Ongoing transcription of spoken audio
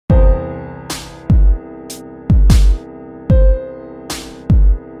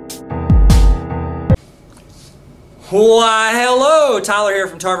Why, hello, Tyler here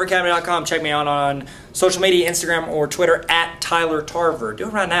from TarverAcademy.com. Check me out on social media, Instagram or Twitter at Tyler Tarver. Do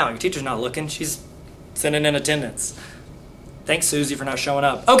it right now. Your teacher's not looking. She's sending in attendance. Thanks, Susie, for not showing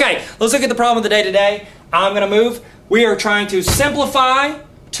up. Okay, let's look at the problem of the day today. I'm going to move. We are trying to simplify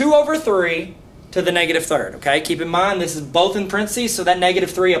 2 over 3 to the negative third. Okay, keep in mind this is both in parentheses, so that negative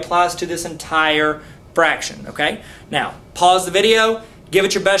 3 applies to this entire fraction. Okay, now pause the video, give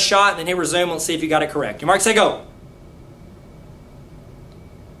it your best shot, and then hit resume. Let's see if you got it correct. Your mark, say go.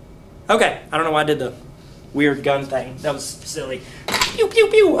 Okay, I don't know why I did the weird gun thing. That was silly. Pew, pew,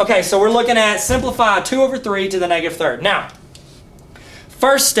 pew. Okay, so we're looking at simplify 2 over 3 to the negative third. Now,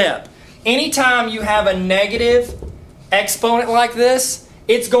 first step, anytime you have a negative exponent like this,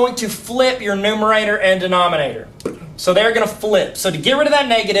 it's going to flip your numerator and denominator. So they're going to flip. So to get rid of that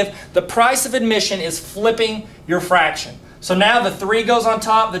negative, the price of admission is flipping your fraction. So now the 3 goes on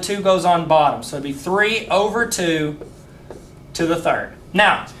top, the 2 goes on bottom. So it'd be 3 over 2 to the third.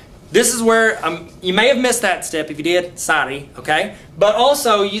 Now, this is where you may have missed that step. If you did, sorry, okay? But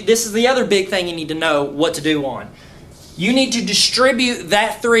also, this is the other big thing you need to know what to do on. You need to distribute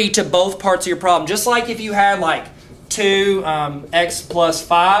that 3 to both parts of your problem. Just like if you had like 2x plus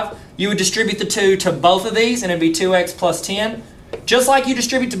 5, you would distribute the 2 to both of these, and it'd be 2x plus 10. Just like you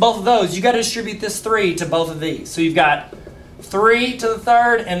distribute to both of those, you got to distribute this 3 to both of these. So you've got 3 to the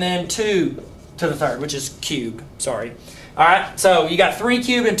third and then 2 to the third, which is cubed, sorry. All right, so you got 3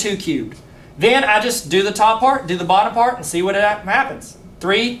 cubed and 2 cubed. Then I just do the top part, do the bottom part, and see what happens.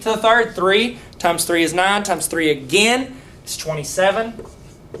 3 to the third, 3 times 3 is 9, times 3 again is 27.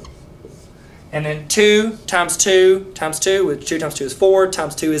 And then 2 times 2 times 2, which 2 times 2 is 4,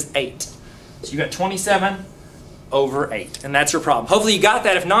 times 2 is 8. So you got 27 over 8, and that's your problem. Hopefully you got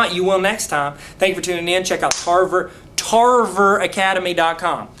that. If not, you will next time. Thank you for tuning in. Check out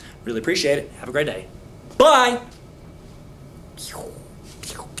TarverAcademy.com. Really appreciate it. Have a great day. Bye.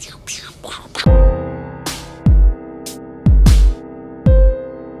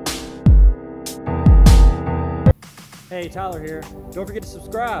 Hey, Tyler here. Don't forget to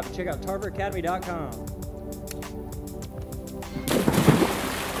subscribe. Check out TarverAcademy.com.